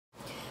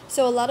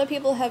So a lot of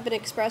people have been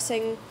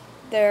expressing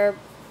their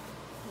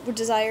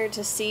desire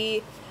to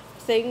see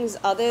things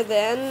other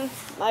than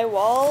my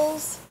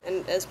walls,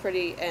 and as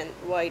pretty and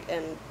white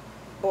and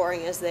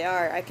boring as they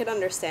are, I can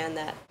understand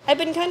that. I've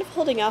been kind of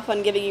holding off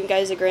on giving you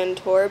guys a grand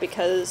tour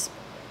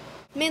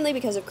mainly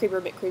because of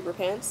Creeper McCreeper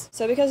Pants.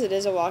 So because it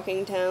is a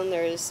walking town,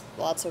 there's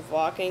lots of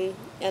walking,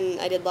 and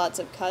I did lots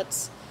of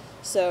cuts,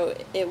 so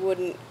it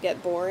wouldn't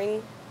get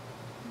boring.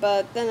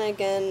 But then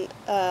again,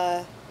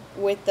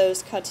 with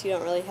those cuts you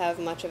don't really have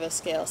much of a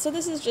scale. So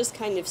this is just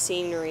kind of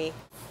scenery.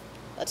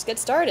 Let's get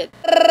started.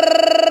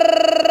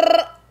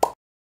 I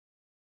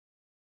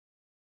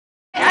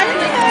don't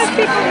know if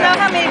people know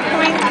how many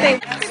points they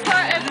before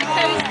every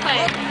tennis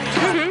play.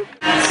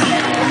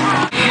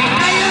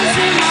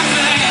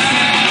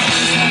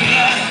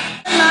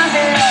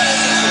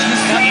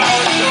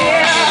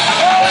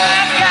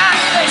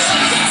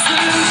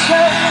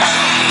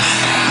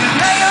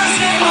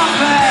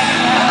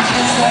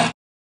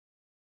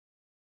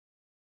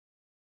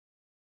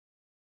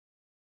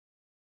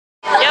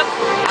 Yep.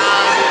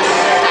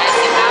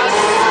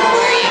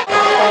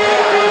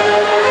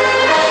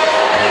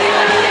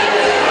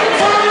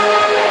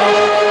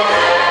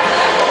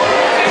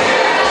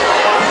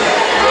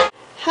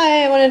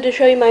 Hi, I wanted to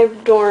show you my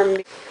dorm.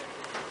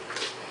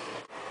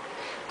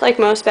 Like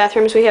most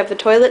bathrooms, we have the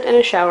toilet and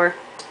a shower.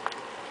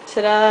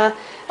 Ta-da!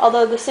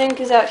 Although the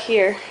sink is out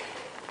here.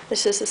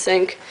 This is the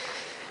sink.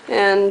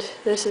 And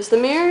this is the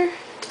mirror.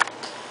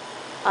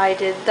 I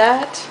did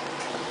that.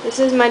 This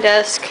is my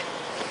desk.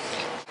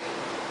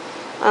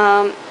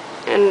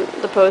 And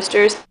the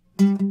posters.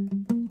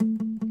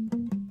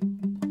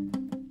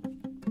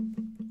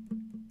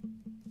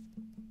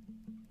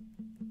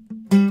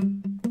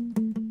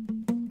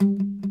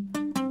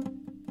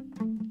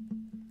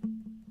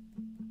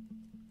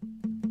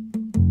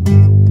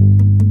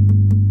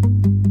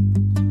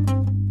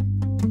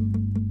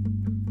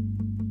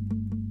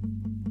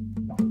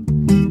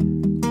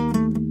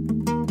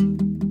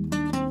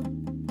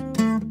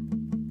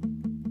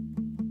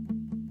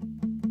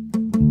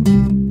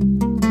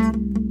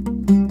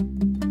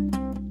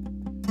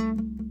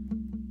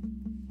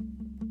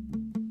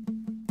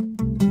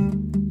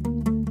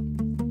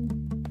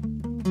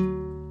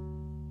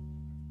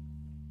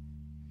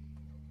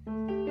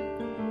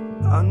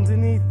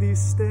 Underneath these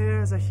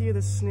stairs I hear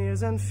the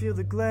sneers and feel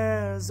the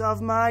glares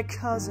of my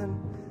cousin,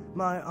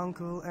 my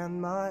uncle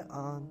and my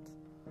aunt.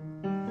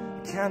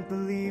 I can't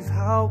believe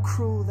how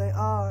cruel they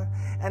are,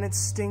 and it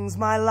stings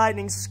my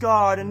lightning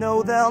scar to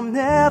know they'll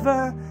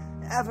never,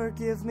 ever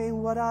give me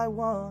what I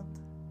want.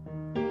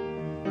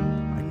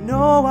 I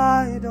know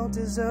I don't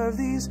deserve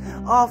these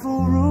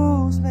awful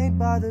rules made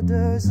by the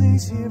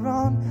Dursleys here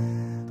on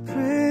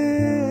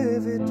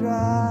Privet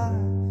Drive.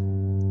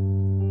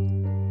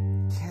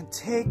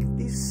 Take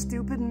these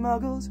stupid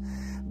muggles,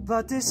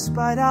 but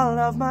despite all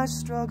of my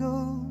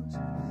struggles,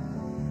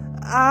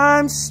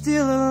 I'm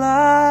still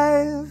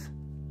alive.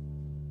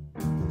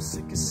 I'm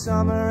sick of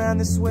summer and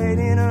this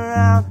waiting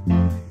around,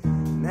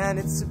 and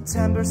it's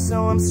September,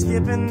 so I'm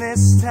skipping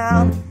this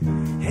town.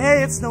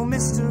 Hey, it's no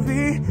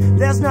mystery,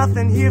 there's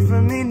nothing here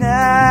for me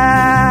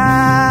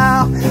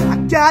now. I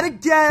gotta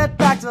get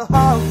back to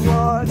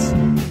Hogwarts,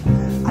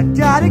 I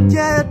gotta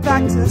get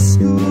back to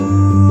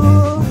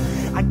school,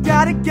 I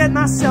gotta get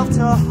myself to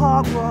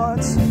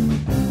Hogwarts,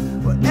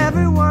 where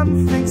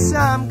everyone thinks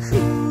I'm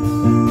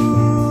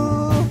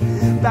cool.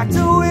 Back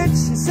to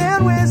witches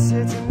and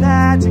wizards and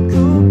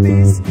magical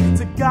beasts,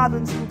 to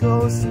goblins and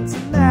ghosts and to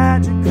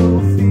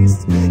magical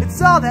feasts.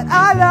 It's all that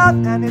I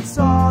love and it's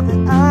all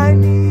that I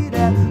need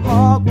at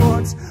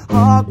Hogwarts,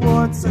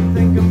 Hogwarts. I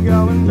think I'm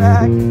going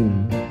back.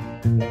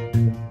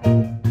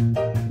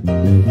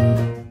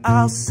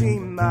 I'll see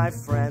my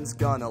friends,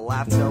 gonna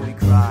laugh till we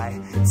cry.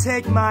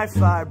 Take my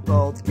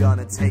firebolt,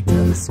 gonna take to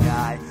the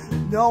sky.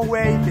 No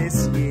way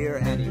this year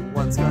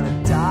anyone's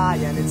gonna die,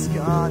 and it's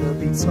gonna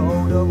be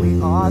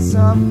totally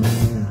awesome.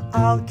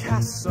 I'll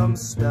cast some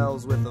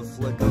spells with a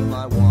flick of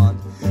my wand,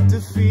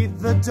 defeat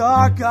the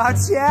dark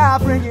arts, yeah,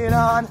 bring it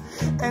on.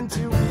 And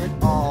do it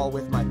all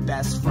with my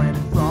best friend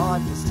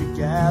Ron, 'cause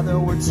together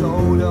we're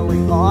totally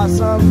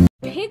awesome.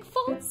 Pig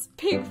farts,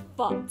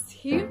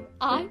 here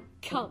I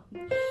come.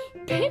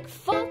 Pig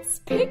farts,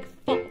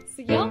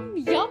 yum,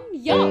 yum,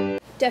 yum.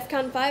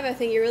 DEFCON 5, I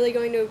think you're really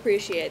going to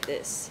appreciate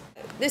this.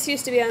 This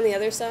used to be on the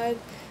other side,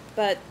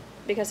 but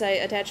because I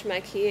attached my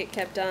key, it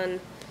kept on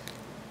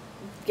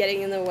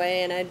getting in the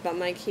way, and I'd bump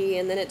my key,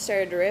 and then it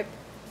started to rip.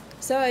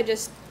 So I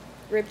just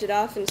ripped it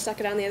off and stuck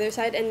it on the other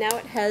side, and now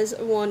it has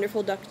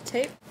wonderful duct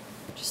tape.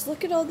 Just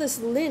look at all this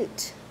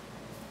lint.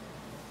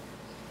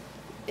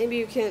 Maybe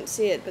you can't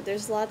see it, but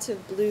there's lots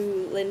of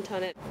blue lint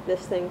on it.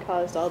 This thing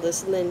caused all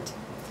this lint.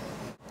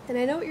 And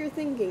I know what you're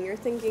thinking. You're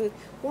thinking,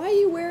 why are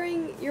you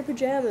wearing your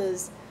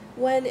pajamas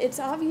when it's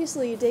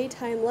obviously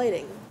daytime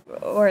lighting?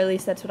 Or at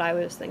least that's what I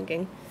was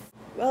thinking.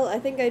 Well, I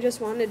think I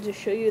just wanted to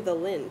show you the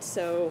lint,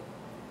 so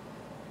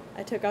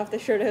I took off the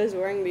shirt I was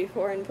wearing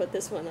before and put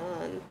this one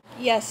on.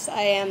 Yes,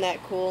 I am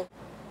that cool.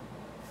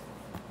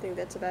 I think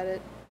that's about it.